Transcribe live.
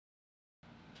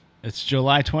It's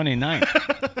July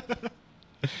 29th.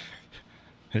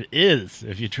 It is.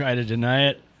 If you try to deny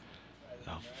it,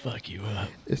 I'll fuck you up.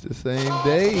 It's the same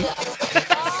day.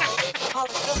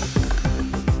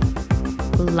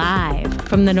 Live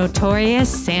from the notorious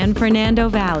San Fernando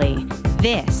Valley,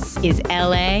 this is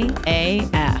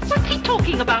LAAF. What's he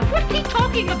talking about? What's he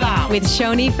talking about? With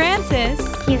Shoni Francis.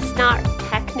 He's not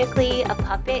technically a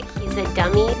puppet. He's a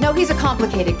dummy. No, he's a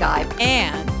complicated guy.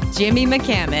 And Jimmy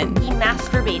McCammon. He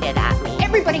masturbated at me.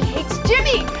 Everybody hates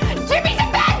Jimmy. Jimmy's a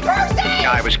bad person!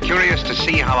 I was curious to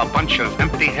see how a bunch of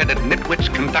empty-headed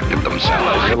nitwits conducted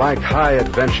themselves. If you like high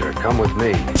adventure, come with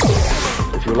me.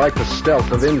 If you like the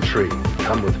stealth of intrigue,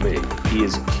 come with me. He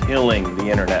is killing the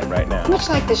internet right now. Much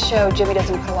like this show, Jimmy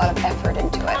doesn't put a lot of effort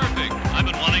into it. Perfect. I've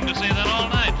been wanting to say that all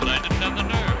night, but I didn't have the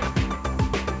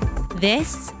nerve.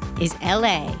 This is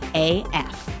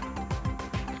LAAF.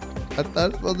 I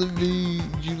thought it was supposed to be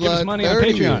July Give us money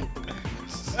 30th. on Patreon.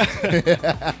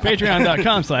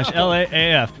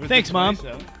 Patreon.com/LAAF. Thanks, Mom.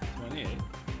 28.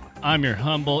 I'm your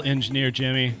humble engineer,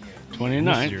 Jimmy. 29.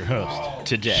 This is your host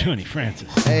today, Shoni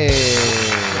Francis. Hey,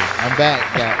 I'm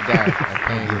back, guys.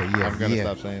 I'm gonna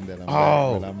stop saying that. I'm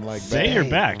back, but I'm like, say back. you're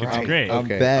back. It's great. I'm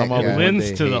back. It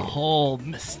lends to the whole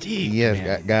mystique. Yes,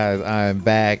 man. guys, I'm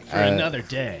back For another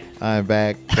day. I'm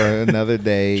back for another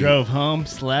day. Drove home,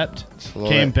 slept,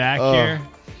 came back here.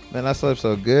 Man, I slept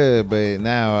so good, but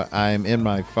now I'm in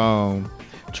my phone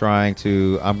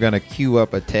I'm gonna queue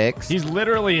up a text. He's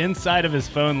literally inside of his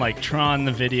phone like Tron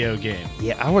the video game.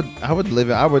 Yeah, I would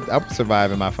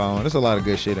survive in my phone. There's a lot of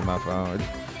good shit in my phone.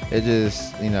 It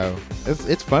just,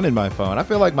 it's fun in my phone. I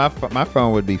feel like my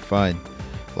phone would be fun.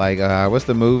 Like, what's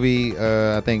the movie?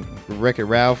 I think Wreck-It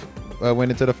Ralph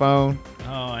went into the phone.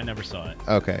 Oh, I never saw it.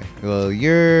 Okay. Well,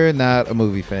 you're not a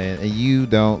movie fan, and you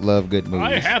don't love good movies.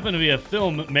 I happen to be a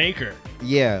filmmaker.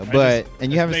 Yeah,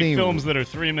 you haven't seen films that are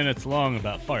 3 minutes long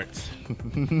about farts.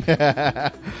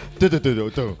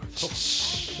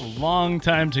 A long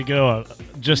time to go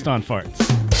just on farts.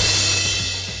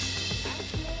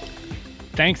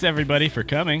 Thanks, everybody, for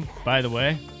coming, by the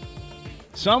way.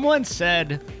 Someone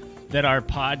said that our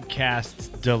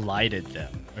podcasts delighted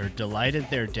them, or delighted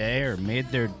their day, or made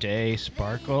their day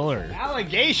sparkle, or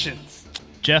allegations.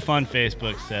 Jeff on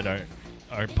Facebook said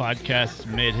our podcast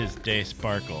made his day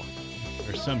sparkle,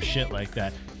 or some shit like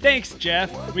that. Thanks,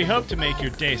 Jeff. We hope to make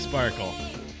your day sparkle.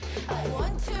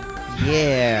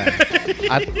 Yeah.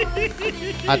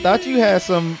 I thought you had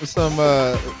some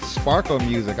sparkle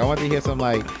music. I wanted to hear some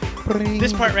like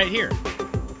this part right here.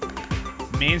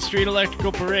 Main Street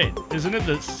Electrical Parade. Isn't it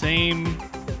the same?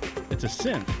 It's a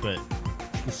synth, but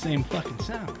it's the same fucking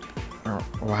sound. Oh,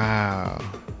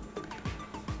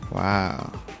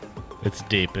 wow. It's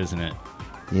deep, isn't it?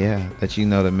 Yeah, that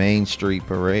the Main Street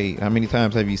Parade. How many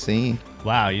times have you seen?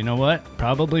 Wow, you know what?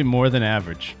 Probably more than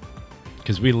average.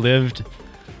 Because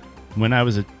when I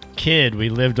was a kid, we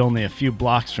lived only a few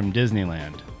blocks from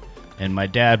Disneyland. And my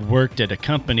dad worked at a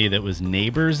company that was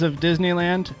neighbors of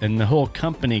Disneyland, and the whole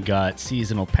company got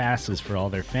seasonal passes for all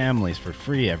their families for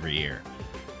free every year.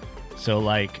 So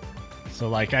like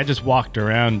I just walked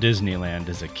around Disneyland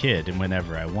as a kid and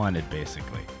whenever I wanted,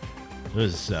 basically. It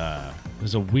was a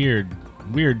weird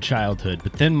childhood.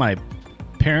 But then my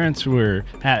parents were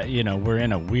in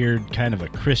a weird kind of a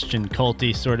Christian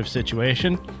culty sort of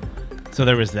situation. So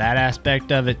there was that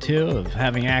aspect of it too, of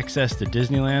having access to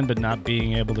Disneyland but not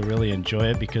being able to really enjoy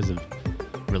it because of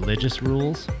religious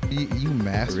rules. You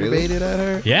masturbated at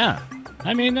her? Yeah.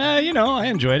 I mean, I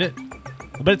enjoyed it.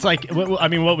 But it's like,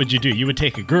 what would you do? You would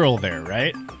take a girl there,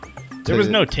 right? There was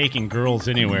no taking girls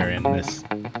anywhere in this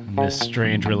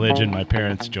strange religion my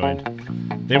parents joined.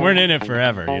 They weren't in it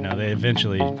forever, they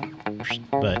eventually,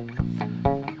 but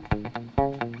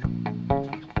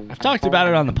I've talked about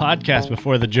it on the podcast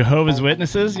before. The Jehovah's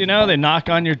Witnesses, they knock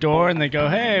on your door and they go,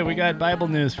 "Hey, we got Bible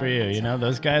news for you."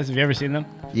 Those guys. Have you ever seen them?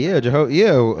 Yeah,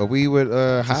 we would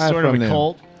hide sort from of a them.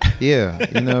 Cult. Yeah,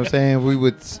 you know what I'm saying? We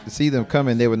would see them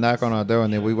coming, they would knock on our door,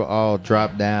 and then we would all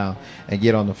drop down and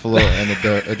get on the floor. And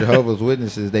the Jehovah's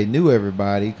Witnesses, they knew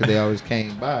everybody because they always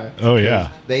came by. Oh, yeah.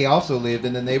 They also lived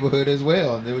in the neighborhood as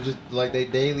well, and they were just like they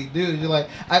daily do. You're like,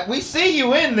 we see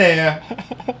you in there.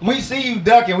 We see you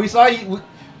ducking. We saw you.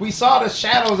 We saw the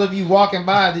shadows of you walking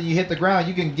by. Then you hit the ground.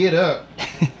 You can get up.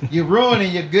 You're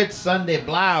ruining your good Sunday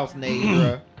blouse,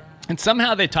 neighbor. And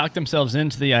somehow they talk themselves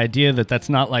into the idea that that's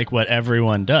not like what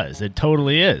everyone does. It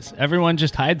totally is. Everyone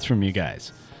just hides from you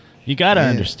guys. You got to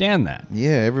understand that. Yeah,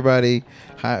 everybody.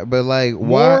 But like,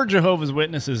 more Jehovah's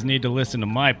Witnesses need to listen to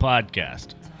my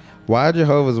podcast. Why are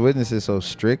Jehovah's Witnesses so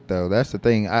strict though? That's the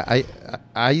thing.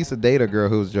 I used to date a girl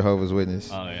who was Jehovah's Witness.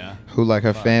 Oh yeah. Who like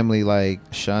her family like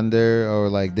shunned her or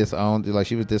like disowned, like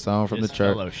she was disowned from the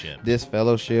church.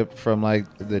 Disfellowship from like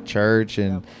the church,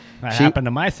 and that happened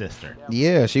to my sister.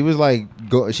 Yeah, she was like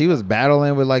she was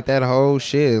battling with like that whole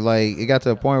shit. Like it got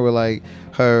to a point where like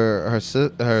her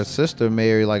sister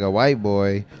married like a white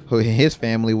boy who his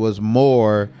family was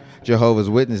more Jehovah's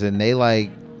Witness, and they like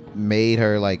made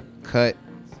her like cut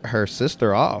her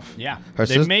sister off. Yeah,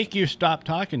 they make you stop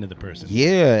talking to the person.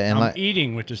 Yeah, and I'm like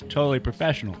eating, which is totally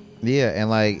professional. Yeah,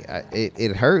 and like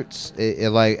it hurts.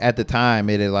 It like at the time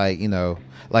it like, you know,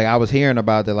 like I was hearing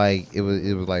about that, like it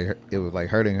was like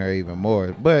hurting her even more.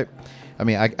 But I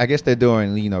mean, I guess they're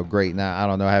doing, you know, great now. I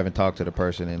don't know. I haven't talked to the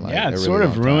person in like it sort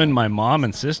of ruined my mom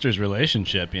and sister's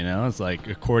relationship. You know, it's like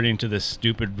according to this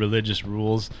stupid religious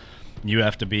rules, you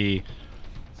have to be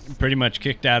pretty much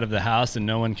kicked out of the house and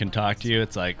no one can talk to you.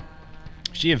 It's like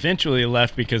she eventually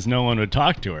left because no one would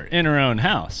talk to her in her own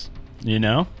house, you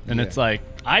know? And it's like,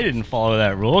 I didn't follow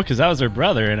that rule because I was her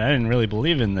brother and I didn't really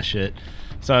believe in the shit.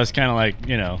 So I was kind of like,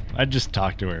 you know, I'd just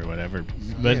talk to her or whatever.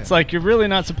 But it's like, you're really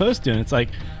not supposed to. And it's like,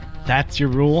 that's your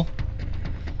rule?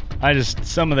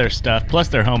 Some of their stuff, plus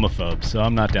they're homophobes, so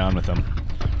I'm not down with them.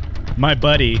 My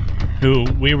buddy, who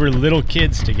we were little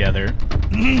kids together,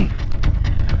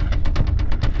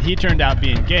 he turned out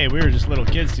being gay. We were just little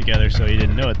kids together, so he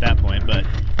didn't know at that point, but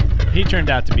he turned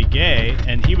out to be gay,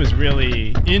 and he was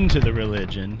really into the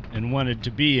religion and wanted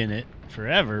to be in it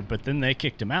forever, but then they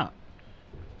kicked him out.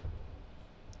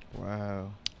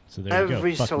 Wow. So there you go.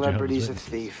 Every celebrity's a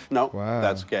thief. No,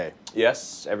 That's gay.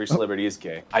 Yes, every celebrity is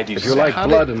gay. I do. If you like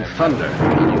blood and thunder,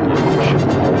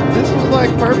 this was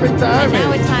like perfect timing. And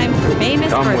now it's time for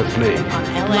Famous come with Birthdays me. on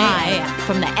LAAF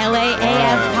from the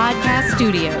LAAF podcast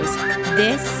studios.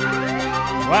 This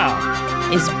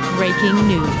is breaking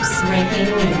news.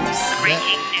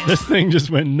 This thing just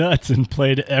went nuts and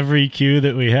played every cue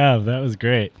that we have. That was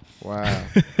great. Wow.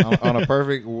 on a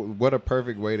perfect, what a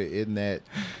perfect way to end that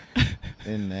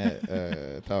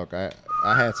talk. I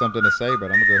had something to say,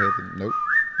 but I'm gonna go ahead and nope,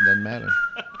 doesn't matter.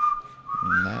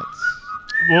 And that's.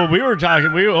 Well,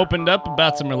 we opened up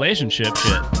about some relationship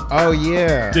shit. Oh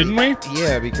yeah. Didn't we?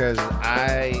 Yeah, because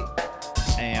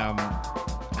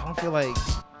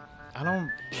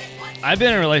I've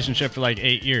been in a relationship for like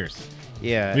 8 years.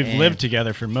 Yeah. We've lived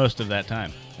together for most of that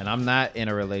time. And I'm not in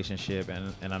a relationship,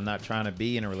 and I'm not trying to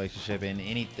be in a relationship in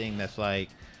anything that's like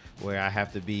where I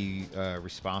have to be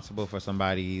responsible for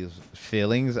somebody's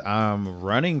feelings. I'm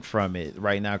running from it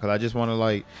right now because I just want to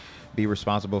like be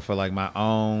responsible for like my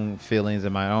own feelings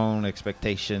and my own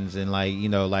expectations, and like, you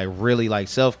know, like really like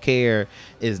self-care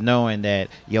is knowing that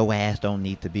your ass don't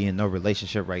need to be in no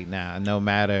relationship right now, no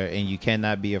matter, and you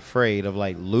cannot be afraid of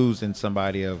like losing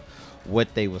somebody of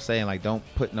what they were saying. Like, don't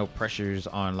put no pressures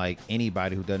on like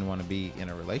anybody who doesn't want to be in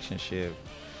a relationship,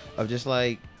 of just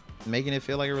like making it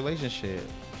feel like a relationship.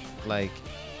 Like,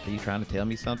 are you trying to tell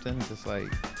me something? Just like,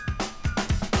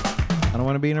 I don't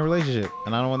want to be in a relationship,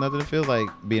 and I don't want nothing to feel like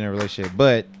being in a relationship.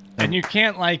 But and you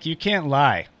can't lie. You can't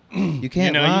lie. You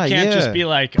can't just be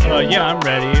like, oh yeah, I'm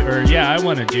ready, or yeah, I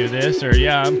want to do this, or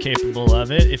yeah, I'm capable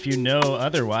of it. If you know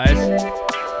otherwise,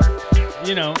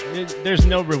 you know, there's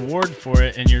no reward for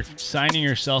it, and you're signing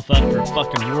yourself up for a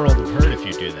fucking world of hurt if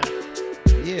you do that.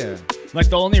 Yeah. Like,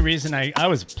 the only reason I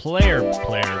was player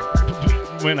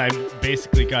when I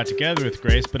basically got together with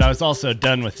Grace, but I was also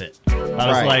done with it. I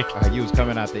was like, you was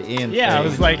coming out the end. Yeah, I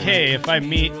was like, hey, if I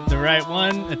meet the right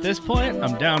one at this point,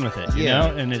 I'm down with it, you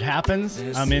know? And it happens,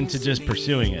 I'm into just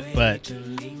pursuing it. But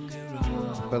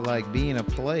like, being a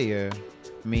player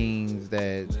means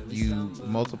that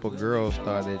multiple girls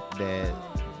started that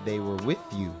they were with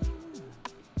you.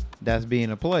 That's being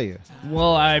a player.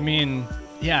 Well, I mean,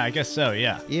 yeah, I guess so,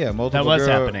 yeah. Yeah, multiple that was girls,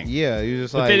 happening. Yeah, you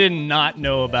just but they did not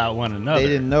know about one another. They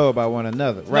didn't know about one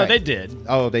another, right? No, they did.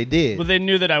 Oh, they did. Well, they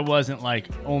knew that I wasn't like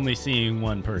only seeing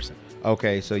one person.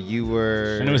 Okay, so you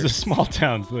were, and it was a small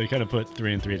town, so they kind of put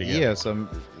 3 and 3 together. Yeah,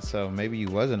 so maybe you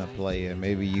wasn't a player.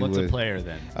 Maybe you. What's a player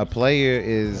then? A player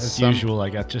is, as usual. I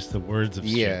got just the words of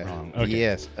shit wrong. Okay.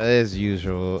 Yes, as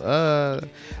usual.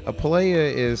 A player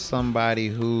is somebody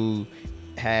who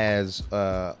has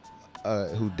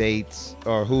who dates,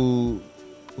 or who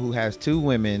has 2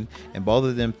 women, and both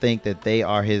of them think that they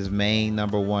are his main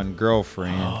number 1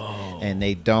 girlfriend, and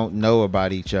they don't know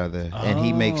about each other, and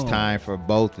he makes time for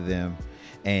both of them,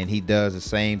 and he does the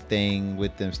same thing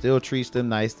with them, still treats them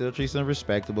nice, still treats them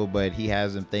respectable, but he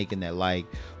has them thinking that like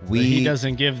he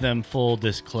doesn't give them full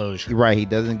disclosure. Right, he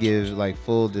doesn't give like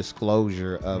full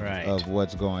disclosure of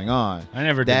what's going on. I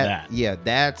never did that. Yeah,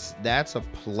 that's a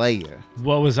player.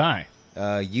 What was I?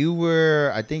 You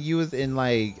were, I think you was in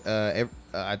like,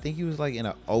 I think you was like in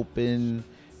an open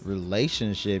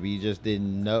relationship. You just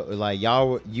didn't know, like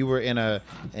you were in a,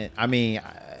 I mean,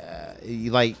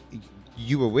 like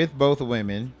you were with both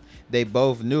women. They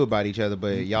both knew about each other,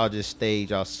 but y'all just stayed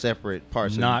y'all separate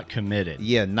parts. Not committed.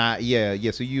 Yeah,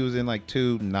 So you was in like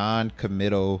 2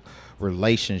 non-committal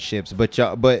relationships, but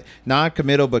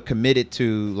non-committal, but committed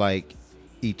to like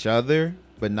each other,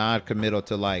 but non-committal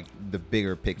to like the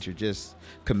bigger picture. Just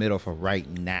committal for right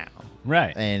now.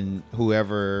 Right. And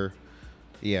whoever,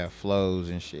 flows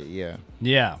and shit. Yeah.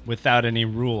 Yeah, without any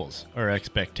rules or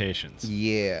expectations.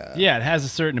 Yeah. Yeah, it has a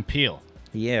certain appeal.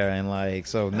 Yeah, and like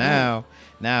so now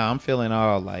I'm feeling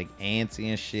all like antsy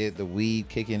and shit. The weed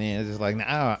kicking in. It's just like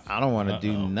now I don't want to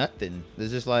do nothing.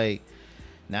 It's just like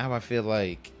now I feel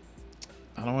like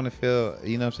I don't want to feel.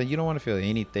 You know what I'm saying? You don't want to feel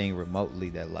anything remotely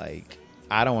that like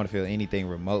I don't want to feel anything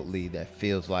remotely that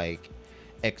feels like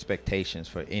expectations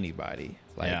for anybody.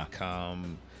 Like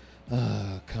come.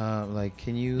 Like,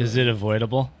 can you? Is it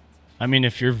avoidable? I mean,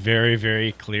 if you're very,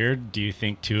 very clear, do you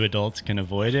think 2 adults can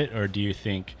avoid it, or do you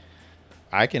think?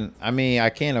 I can't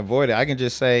avoid it. I can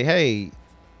just say, hey,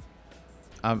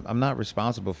 I'm not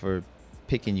responsible for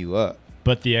picking you up.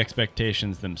 But the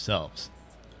expectations themselves,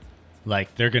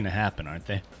 like they're gonna happen, aren't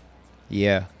they?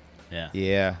 Yeah.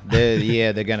 Yeah.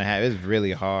 They're gonna happen. It's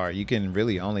really hard. You can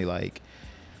really only like.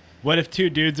 What if 2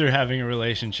 dudes are having a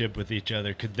relationship with each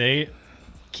other? Could they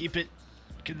keep it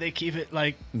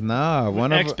like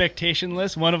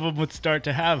expectationless? One of them would start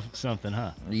to have something,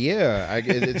 huh? Yeah,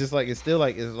 it's just like it's still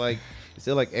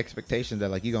like expectations that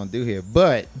like you gonna do here.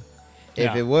 But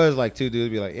if it was like 2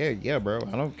 dudes, be like, yeah, bro,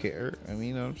 I don't care. I mean,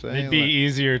 you know what I'm saying? It'd be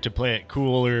easier to play it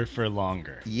cooler for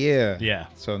longer. Yeah.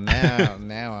 So now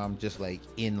I'm just like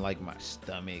in like my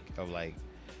stomach of like,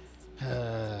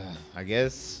 I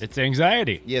guess it's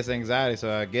anxiety. Yes, anxiety.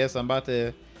 So I guess I'm about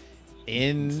to.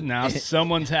 Now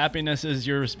someone's happiness is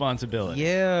your responsibility.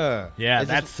 Yeah,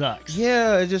 that sucks.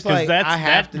 Yeah, it's just like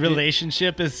that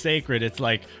relationship is sacred. It's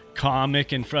like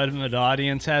comic in front of an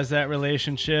audience has that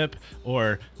relationship,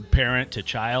 or parent to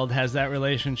child has that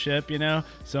relationship. You know,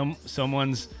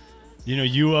 someone's, you know,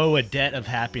 you owe a debt of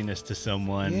happiness to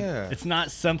someone. Yeah, it's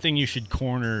not something you should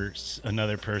corner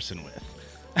another person with.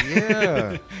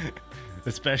 Yeah,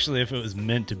 especially if it was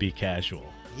meant to be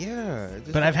casual. Yeah.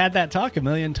 But I've had that talk a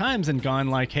million times and gone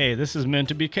like, hey, this is meant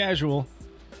to be casual.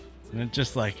 And it's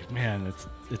just like, man,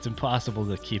 it's impossible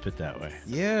to keep it that way.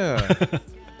 Yeah.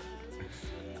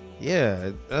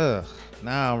 Yeah.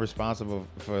 Now I'm responsible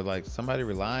for like somebody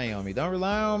relying on me. Don't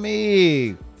rely on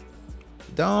me.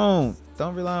 Don't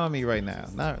rely on me right now.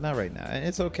 Not right now. And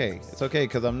it's okay. It's okay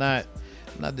because I'm not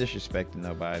disrespecting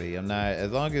nobody.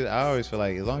 I always feel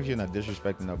like as long as you're not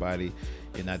disrespecting nobody,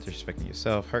 you're not disrespecting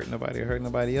yourself, hurting nobody or hurting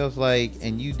nobody else, like,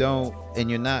 and you're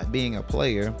not being a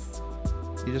player.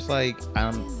 You're just like,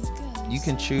 you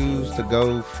can choose to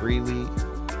go freely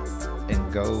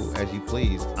and go as you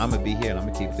please. I'm gonna be here and I'm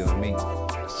gonna keep doing me.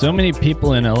 So many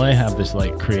people in LA have this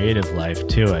like creative life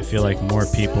too. I feel like more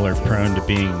people are prone to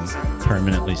being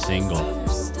permanently single.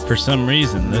 For some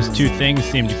reason, those 2 things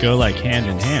seem to go like hand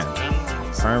in hand.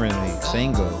 Permanently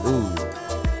single, ooh.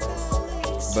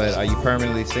 But are you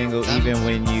permanently single even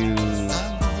when you?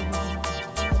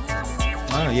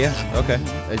 Oh yeah, okay.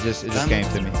 It just came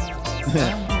to me.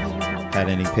 Had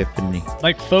an epiphany.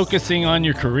 Like focusing on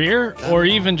your career, or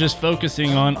even just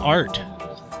focusing on art.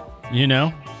 You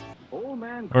know? Old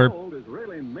man Cold is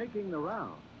really making the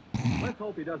round. Let's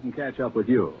hope he doesn't catch up with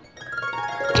you.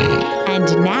 And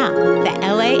now, the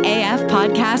LAAF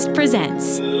podcast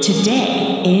presents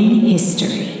Today in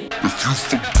History.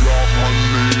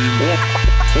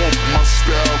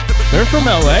 They're from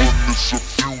LA.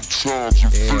 Yeah,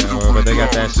 but they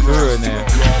got that screw in there.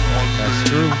 That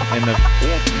screw in the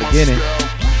beginning.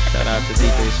 Shout out to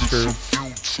DJ Screw,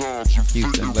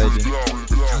 Houston legend.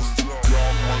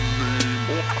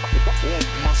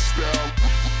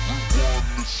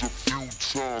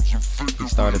 He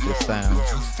started this sound.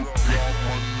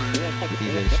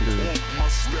 DJ Screw.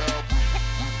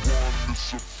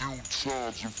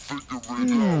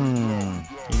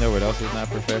 You know what else is not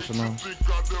professional?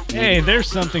 Hey, there's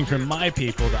something from my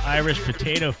people, the Irish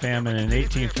potato famine in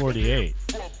 1848.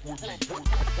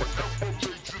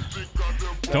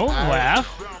 Don't laugh.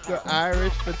 The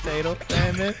Irish potato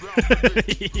famine.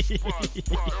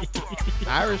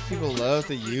 Irish people love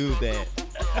to use that.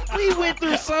 We went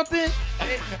through something.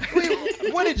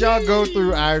 What did y'all go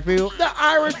through, Irish people? The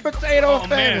Irish potato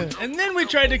famine. Man. And then we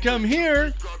tried to come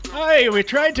here. Hey, we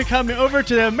tried to come over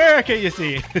to America, you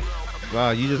see.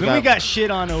 Wow, you just we got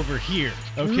shit on over here,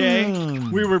 okay?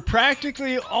 We were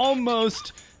practically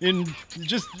almost in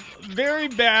just very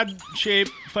bad shape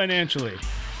financially.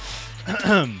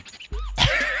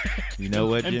 You know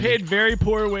what, Jimmy? And paid very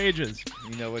poor wages.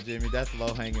 You know what, Jimmy? That's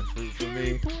low-hanging fruit for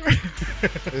me.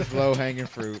 It's low-hanging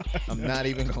fruit. I'm not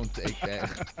even going to take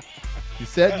that. You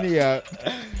set me up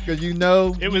because you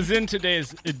know. It was in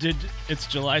today's, it's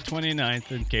July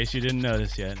 29th, in case you didn't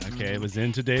notice yet. Okay, it was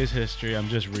in today's history. I'm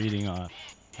just reading off.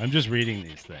 I'm just reading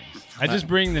these things. I just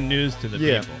bring the news to the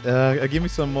people. Give me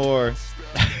some more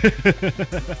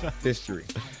history.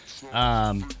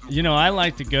 You know, I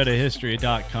like to go to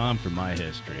history.com for my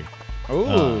history.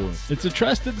 Ooh. It's a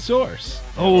trusted source.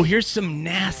 Oh, here's some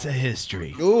NASA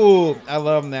history. Ooh, I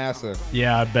love NASA.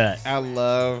 Yeah, I bet. I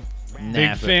love NASA.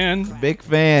 Big fan? Big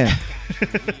fan.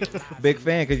 Big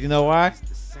fan, because you know why?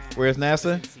 Where's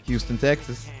NASA? Houston,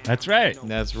 Texas. That's right.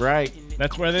 That's right.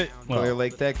 That's where Clear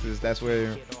Lake, Texas. That's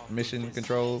where Mission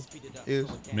Control is.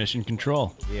 Mission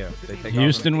Control. Yeah. They take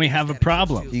Houston, we have a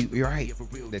problem. You're right.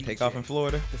 They take off in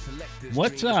Florida.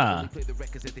 What's So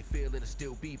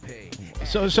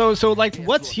like,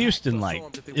 what's Houston like?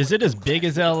 Is it as big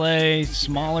as LA?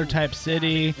 Smaller type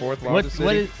city? Fourth largest city.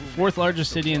 What is fourth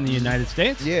largest city in the United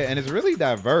States? Yeah, and it's really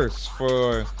diverse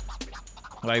for.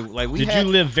 Like we Did you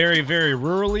live very, very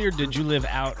rurally, or did you live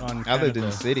out on? I lived in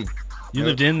the city. You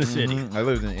lived in the city. I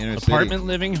lived in the inner city. Apartment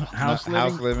living, house living.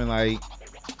 House living, like,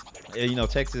 you know,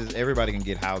 Texas. Everybody can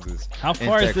get houses. How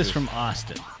far is this from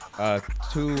Austin?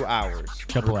 2 hours.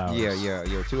 Couple hours. Yeah.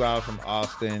 2 hours from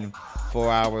Austin.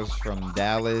 4 hours from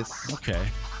Dallas. Okay.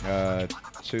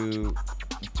 Two.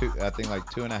 I think like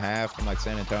 2.5 from like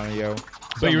San Antonio.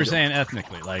 But you were saying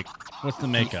ethnically, like, what's the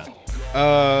makeup?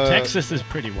 Texas is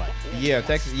pretty white. Yeah,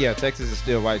 Texas is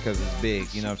still white because it's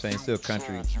big. You know what I'm saying? It's still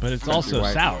country. But it's also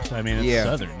white. south. I mean, it's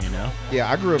southern. You know. Yeah,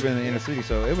 I grew up in the inner city,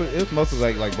 so it was mostly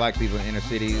like black people in the inner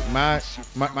city. My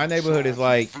neighborhood is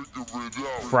like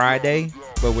Friday,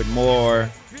 but with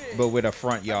a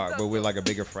front yard, but with like a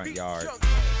bigger front yard.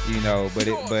 You know, but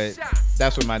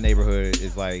that's what my neighborhood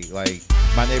is like. Like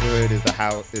my neighborhood is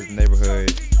the neighborhood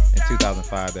in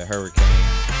 2005 that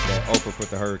Oprah put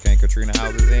the Hurricane Katrina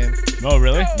houses in. Oh,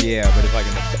 really? Yeah, but it's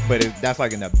like that's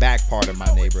like in the back part of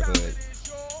my neighborhood.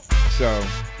 So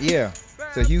yeah,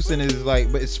 so Houston is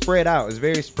like, but it's spread out. It's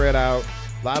very spread out.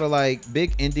 A lot of like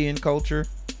big Indian culture,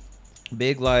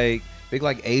 big like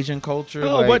Asian culture.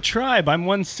 Oh, like, what tribe? I'm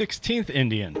 1/16th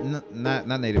Indian. Not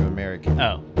Native American.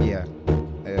 Oh, yeah,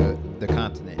 the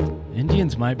continent.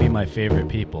 Indians might be my favorite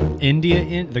people.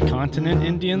 The continent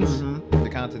Indians. Mm-hmm. The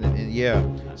continent, yeah.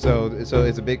 So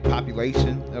it's a big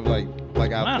population of like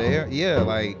out there. Yeah,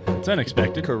 like it's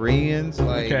unexpected. Koreans,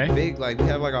 like big, like we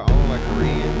have like our own like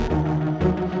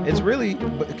Korean.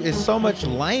 It's so much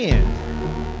land.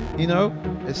 You know,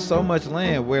 it's so much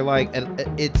land where like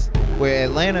where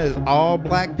Atlanta is all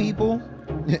black people.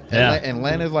 Yeah.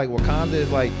 Atlanta is like Wakanda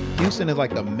is like Houston is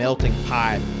like the melting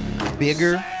pot,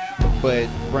 bigger. But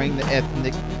bring the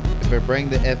ethnic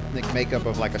makeup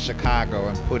of like a Chicago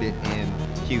and put it in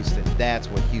Houston. That's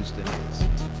what Houston is.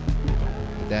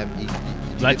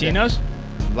 Latinos?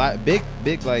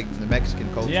 Big like the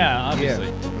Mexican culture. Yeah, obviously.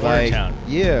 Yeah. Border town.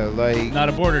 Yeah, like not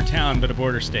a border town, but a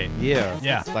border state. Yeah.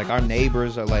 Yeah. Like our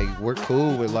neighbors are like, we're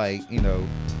cool with like, you know,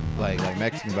 like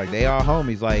Mexicans, like they are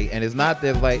homies, like, and it's not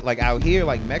that like out here,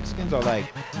 like Mexicans are like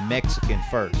Mexican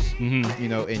first. Mm-hmm. You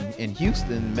know, in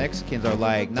Houston, Mexicans are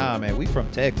like, nah, man, we from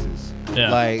Texas. Yeah.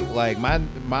 Like my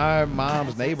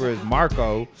mom's neighbor is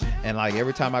Marco, and like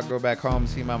every time I go back home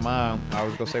to see my mom, I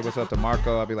always go say what's up to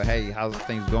Marco. I'll be like, hey, how's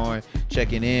things going?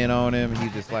 Checking in on him.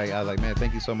 He's just like, I was like, man,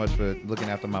 thank you so much for looking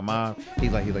after my mom.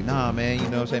 He's like, nah, man, you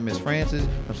know what I'm saying, Miss Francis.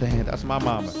 I'm saying that's my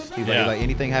mama. He's like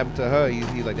anything happened to her,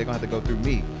 he's like, they're gonna have to go through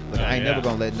me. Like, I ain't never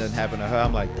gonna let nothing happen to her.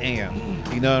 I'm like, damn.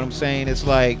 You know what I'm saying? It's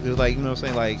like you know what I'm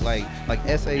saying? Like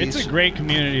essays. It's a great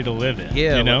community to live in.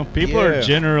 Yeah. You know, people are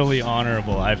generally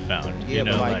honorable, I've found. Yeah, you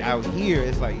know, but like out here,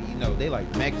 it's like, you know, they like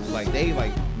like they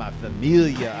like my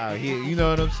familia out here. You know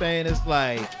what I'm saying? It's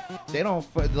like they don't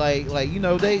like you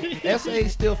know, they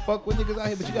essays still fuck with niggas out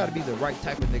here, but you gotta be the right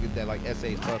type of niggas that like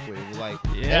essays fuck with. Like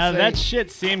that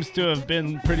shit seems to have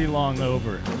been pretty long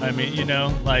over. I mean, you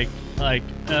know, like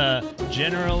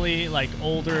generally like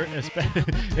older,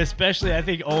 especially I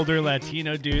think older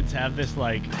Latino dudes have this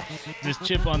like this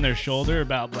chip on their shoulder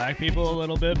about black people a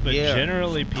little bit, but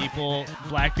generally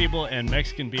black people and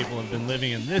Mexican people have been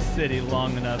living in this city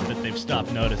long enough that they've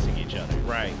stopped noticing each other.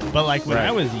 Right. But like when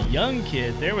I was a young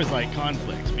kid, there was like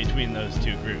conflicts between those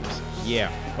two groups.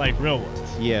 Yeah. Like real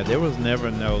ones. Yeah, there was never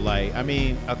no like, I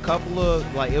mean, a couple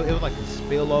of like, it was like a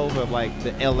spillover of like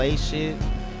the LA shit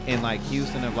in like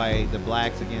Houston of like the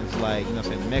blacks against like, you know what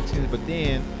I'm saying, the Mexicans, but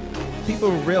then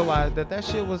people realize that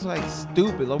shit was like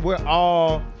stupid. Like we're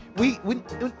all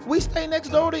we stay next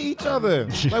door to each other.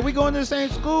 Like we go into the same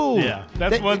school. Yeah,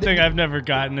 that's one thing I've never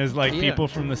gotten is like people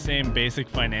from the same basic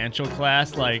financial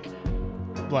class, like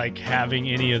having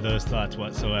any of those thoughts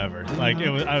whatsoever.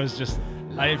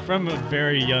 Like from a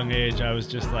very young age, I was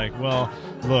just like, well,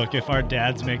 look, if our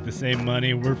dads make the same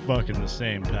money, we're fucking the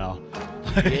same, pal.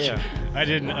 I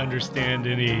didn't understand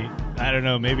any. I don't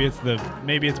know. Maybe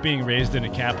it's being raised in a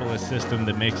capitalist system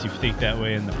that makes you think that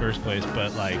way in the first place.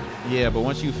 But like, yeah, but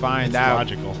once you find it's out,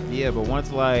 logical. Yeah, but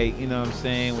once like you know what I'm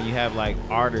saying, when you have like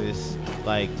artists,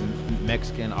 like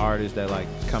Mexican artists that like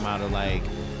come out of like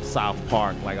South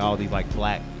Park, like all these like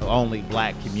only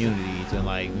black communities, and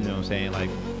like you know what I'm saying, like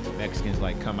Mexicans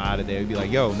like come out of there and be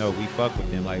like, yo, no, we fuck with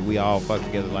them, like we all fuck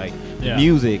together. Like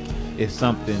music is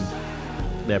something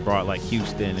that brought like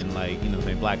Houston and like you know what I'm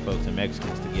saying, black folks and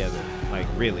Mexicans together. Like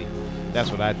really,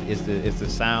 that's what it's the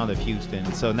sound of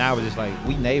Houston. So now it's just like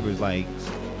we neighbors. Like,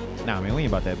 nah, man, we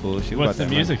ain't about that bullshit. What's the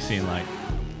music scene like?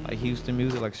 Like Houston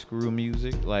music, like screw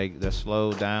music, like the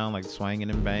slowed down, like swinging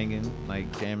and banging,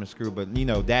 like jamming screw. But you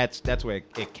know that's where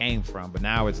it came from. But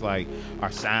now it's like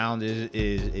our sound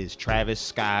is Travis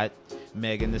Scott,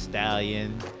 Megan Thee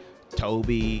Stallion,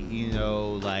 Toby, you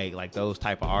know, like those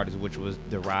type of artists, which was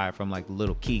derived from like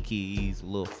Little Kiki's,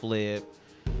 Lil Flip,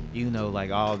 you know,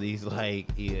 like all these like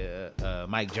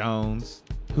Mike Jones,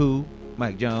 you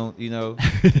know,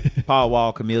 Paul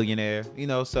Wall, Chameleonaire, you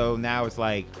know. So now it's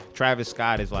like Travis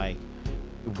Scott is like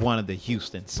one of the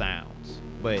Houston sounds,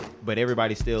 but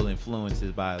everybody still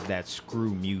influences by that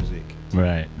screw music,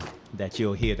 right? That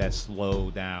you'll hear that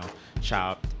slowed down,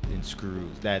 chopped and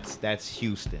screws. That's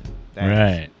Houston.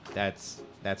 Right. That's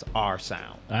our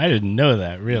sound. I didn't know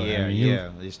that, really. Yeah, I mean, yeah.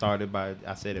 It started by,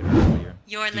 I said it earlier.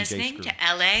 You're DJ listening Screw. to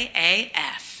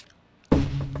LAAF.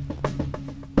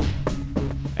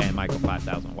 And Michael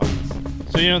 5,000 watts.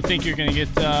 So you don't think you're going to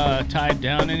get tied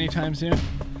down anytime soon?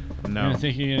 No. You don't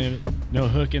think you're going to no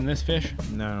hook in this fish?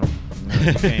 No,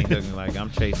 you can't hook me. Like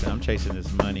I'm chasing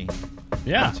this money.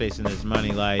 Yeah. I'm chasing this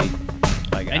money like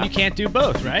and you can't do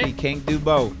both, right? You can't do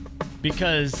both.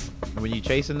 Because when you're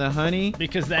chasing the honey,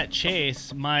 because that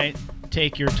chase might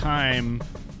take your time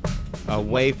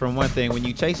away from one thing. When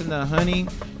you chasing the honey,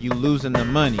 you losing the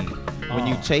money. When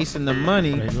you chasing the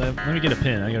money, wait, let me get a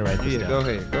pen. I gotta write this down. Go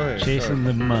ahead. Chasing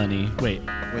the money. Wait.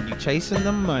 When you chasing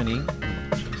the money.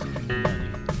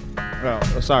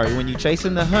 Oh, sorry. When you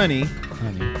chasing the honey,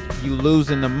 you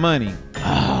losing the money.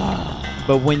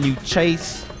 But when you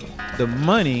chase the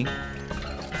money,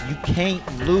 you can't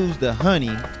lose the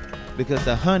honey because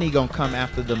the honey gonna come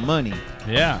after the money.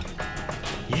 Yeah.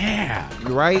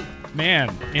 Right?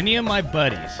 Man, any of my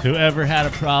buddies who ever had a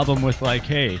problem with like,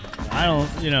 hey, I don't,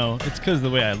 you know, it's because of the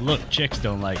way I look, chicks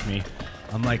don't like me.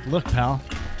 I'm like, look, pal,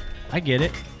 I get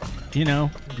it. You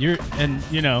know, and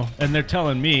they're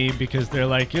telling me because they're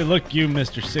like, look, you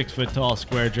Mr. 6 foot tall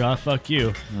square jaw, fuck you.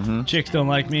 Mm-hmm. Chicks don't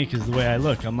like me because of the way I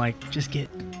look. I'm like, just get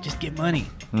money.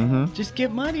 Mm-hmm. Just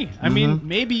get money. I mean,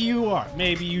 maybe you are,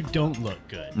 maybe you don't look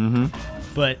good,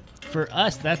 but for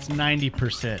us, that's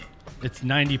 90%. It's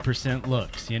 90%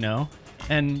 looks, you know,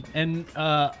 and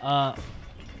I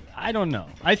don't know.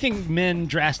 I think men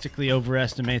drastically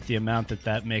overestimate the amount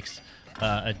that makes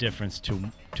a difference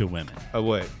to women.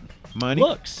 What? Money?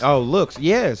 Looks. Oh, looks.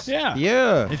 Yes.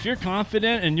 Yeah. If you're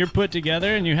confident and you're put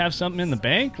together and you have something in the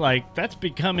bank, like that's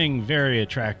becoming very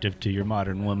attractive to your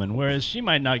modern woman. Whereas she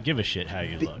might not give a shit how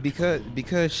you look.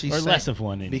 Because she's less of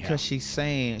one. Anyhow. Because she's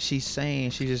saying she's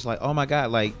just like, oh my God,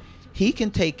 like he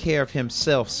can take care of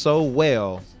himself so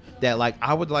well that like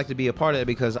I would like to be a part of it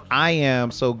because I am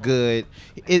so good.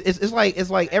 It's like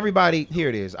everybody. Here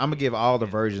it is. I'm gonna give all the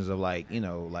versions of like, you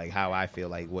know, like how I feel,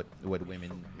 like what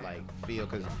women like feel,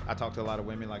 because I talk to a lot of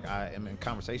women, like I am in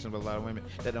conversations with a lot of women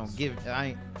that don't give.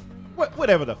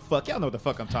 Whatever the fuck, y'all know what the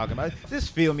fuck I'm talking about.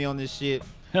 Just feel me on this shit.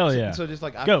 Hell yeah. So just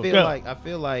like I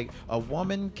feel like a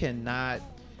woman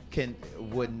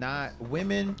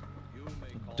women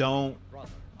don't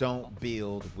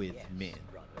build with men.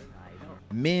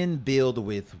 Men build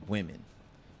with women.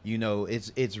 You know,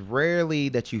 it's rarely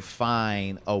that you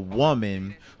find a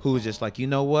woman who's just like, you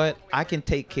know what, I can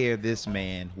take care of this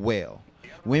man well.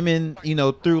 Women, you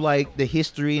know, through like the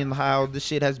history and how the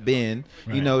shit has been,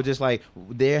 right. You know, just like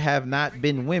there have not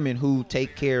been women who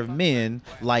take care of men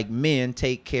like men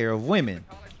take care of women.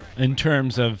 In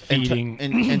terms of feeding,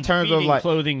 in terms feeding, of like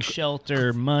clothing,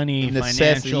 shelter, money,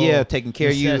 financial, taking care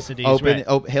of you,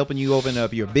 helping you open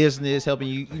up your business, helping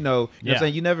you, you know what I'm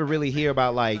saying? You never really hear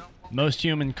about like Most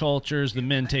human cultures, the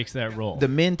men takes that role. The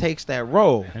men takes that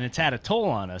role. And it's had a toll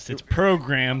on us. It's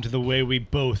programmed the way we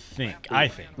both think, I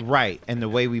think. Right, and the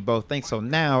way we both think. So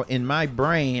now, in my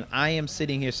brain, I am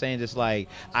sitting here saying just like,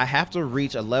 I have to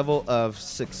reach a level of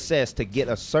success to get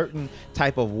a certain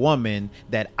type of woman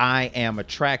that I am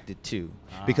attracted to.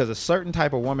 Because a certain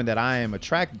type of woman that I am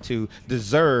attracted to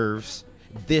deserves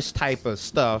this type of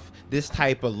stuff, this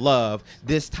type of love,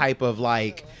 this type of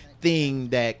like thing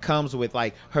that comes with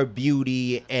like her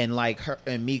beauty and like her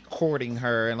and me courting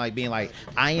her and like being like,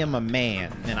 I am a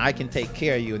man and I can take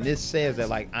care of you. And this says that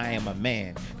like I am a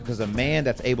man, because a man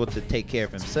that's able to take care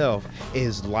of himself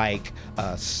is like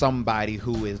somebody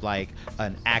who is like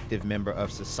an active member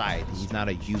of society. He's not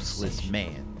a useless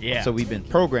man. Yeah. So we've been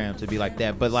programmed to be like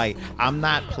that. But like, I'm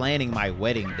not planning my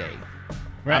wedding day.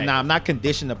 Right. I'm not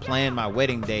conditioned to plan my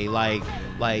wedding day. Like,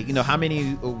 you know, how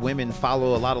many women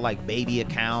follow a lot of like baby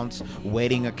accounts,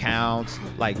 wedding accounts,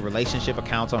 like relationship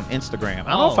accounts on Instagram?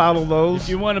 I don't follow those. If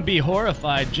you want to be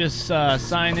horrified, just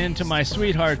sign into my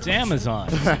sweetheart's Amazon.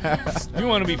 If you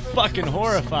want to be fucking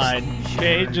horrified,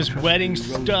 okay, just wedding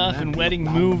stuff and wedding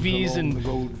movies, and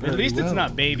at least it's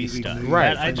not baby stuff.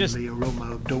 Right. I just, the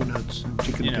aroma of donuts and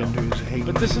chicken you know, tenders.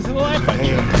 but this is the life I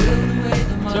choose.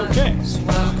 It's okay.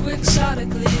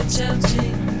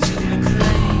 Attempting to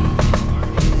reclaim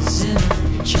his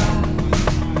inner child.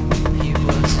 He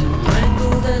was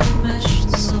entangled and enmeshed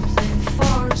in something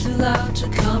far too loud to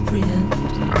comprehend.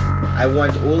 I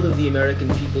want all of the American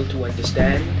people to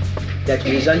understand that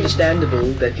it is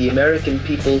understandable that the American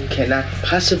people cannot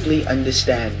possibly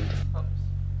understand.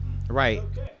 Right.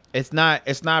 It's not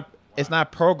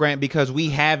programmed because we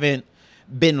haven't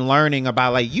been learning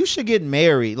about like, you should get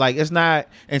married. Like, it's not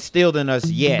instilled in us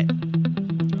yet.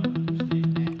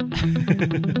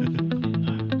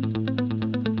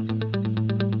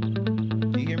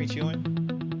 Do you hear me chewing?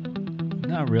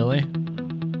 Not really.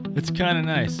 It's kind of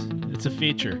nice. It's a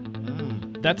feature.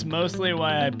 That's mostly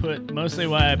why I put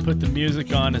the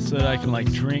music on, is so that I can like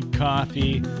drink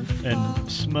coffee and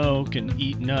smoke and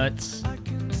eat nuts.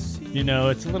 You know,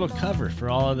 it's a little cover for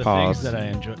all of the things that I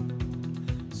enjoy.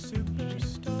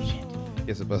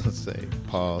 You're supposed to say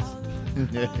pause.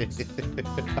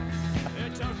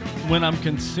 When I'm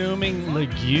consuming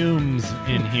legumes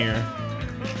in here,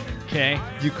 okay?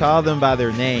 You call them by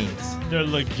their names. They're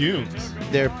legumes.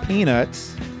 They're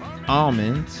peanuts,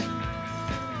 almonds,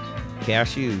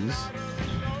 cashews,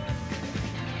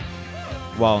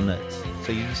 walnuts.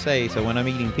 So you say, so when I'm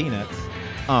eating peanuts,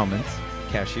 almonds,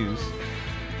 cashews,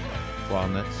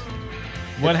 walnuts.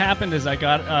 What happened is I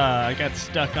got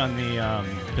stuck on the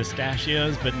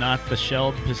pistachios, but not the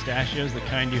shelled pistachios, the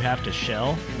kind you have to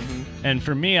shell. And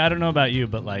for me, I don't know about you,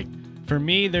 but like for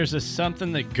me, there's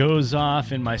something that goes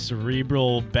off in my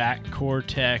cerebral back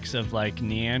cortex of like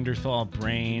Neanderthal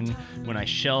brain when I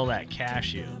shell that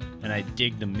cashew and I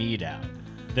dig the meat out.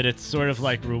 That it's sort of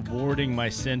like rewarding my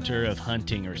center of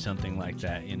hunting or something like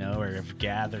that, you know, or of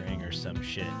gathering or some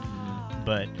shit.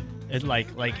 But it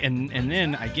and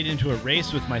then I get into a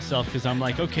race with myself because I'm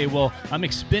like, okay, well, I'm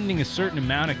expending a certain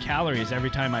amount of calories every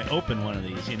time I open one of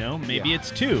these, you know? Maybe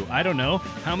it's 2. I don't know.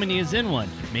 How many is in one?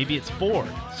 Maybe it's 4.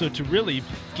 So to really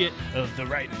get the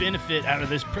right benefit out of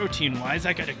this protein-wise,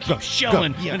 I got to keep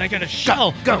shelling, and I got to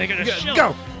shell, and I got to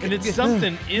shell. And it's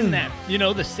something in that, you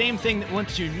know, the same thing that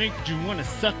once you make you want to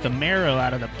suck the marrow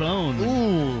out of the bone.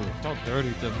 Ooh, it's all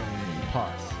dirty to me.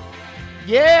 Pause.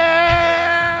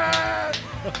 Yeah!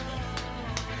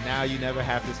 Now you never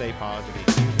have to say pause again.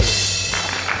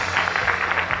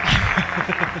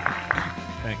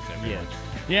 Thanks, everyone.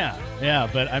 Yeah,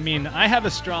 but I mean, I have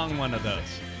a strong one of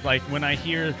those. Like when I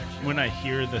hear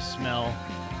the smell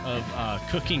of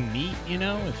cooking meat, you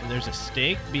know, if there's a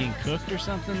steak being cooked or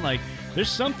something, like there's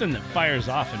something that fires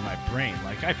off in my brain.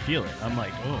 Like I feel it. I'm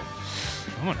like, oh,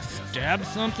 I want to stab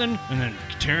something and then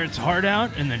tear its heart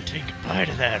out and then take a bite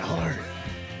of that heart.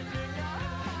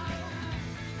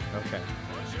 Okay.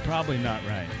 Probably not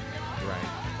right. Right.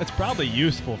 It's probably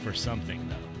useful for something,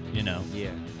 though, you know?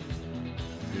 Yeah.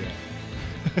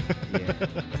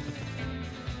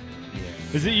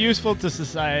 Is it useful to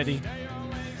society?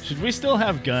 Should we still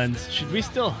have guns? Should we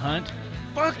still hunt?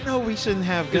 Fuck no, we shouldn't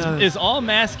have guns. Is all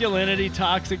masculinity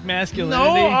toxic masculinity?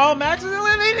 No, all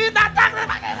masculinity is not toxic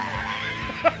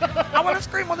masculinity. I want to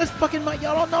scream on this fucking mic.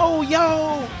 Y'all don't know.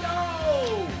 Yo.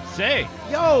 Say.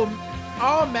 Yo.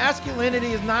 All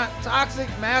masculinity is not toxic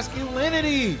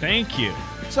masculinity. Thank you.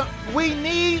 So we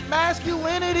need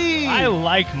masculinity. I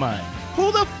like mine.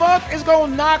 Who the fuck is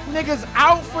gonna knock niggas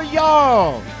out for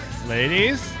y'all?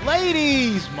 Ladies.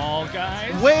 Ladies. Small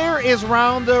guys. Where is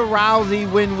Ronda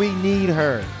Rousey when we need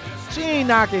her? She ain't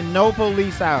knocking no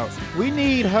police out. We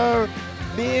need her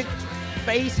big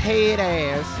face head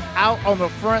ass out on the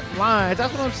front lines.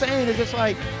 That's what I'm saying. It's just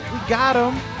like, we got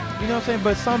them. You know what I'm saying?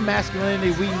 But some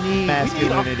masculinity we need.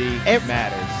 Masculinity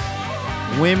matters.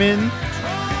 Women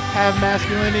have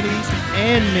masculinity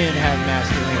and men have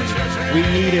masculinity. We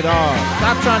need it all.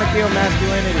 Stop trying to kill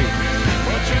masculinity.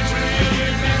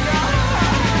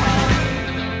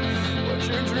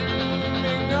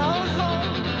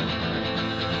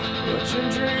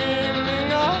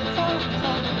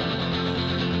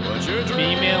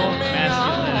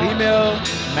 Female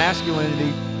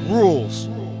masculinity rules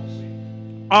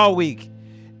all week.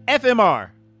 FMR.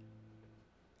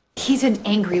 He's an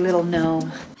angry little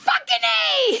gnome. Fucking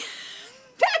A!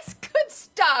 That's good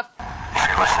stuff. If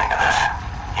you're listening to this,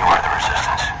 you are the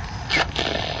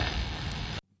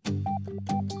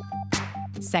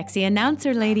resistance. Sexy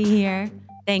announcer lady here.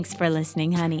 Thanks for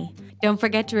listening, honey. Don't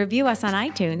forget to review us on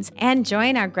iTunes and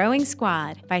join our growing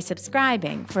squad by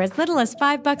subscribing for as little as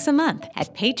 $5 a month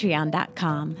at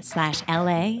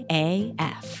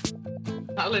patreon.com/LAAF.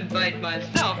 I'll invite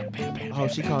myself. Oh,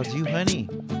 she called you honey.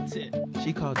 That's it.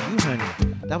 She called you honey.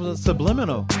 That was a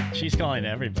subliminal. She's calling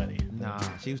everybody. Nah,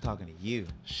 she was talking to you.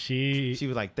 She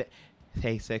was like,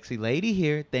 hey, sexy lady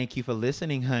here. Thank you for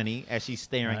listening, honey, as she's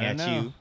staring at you.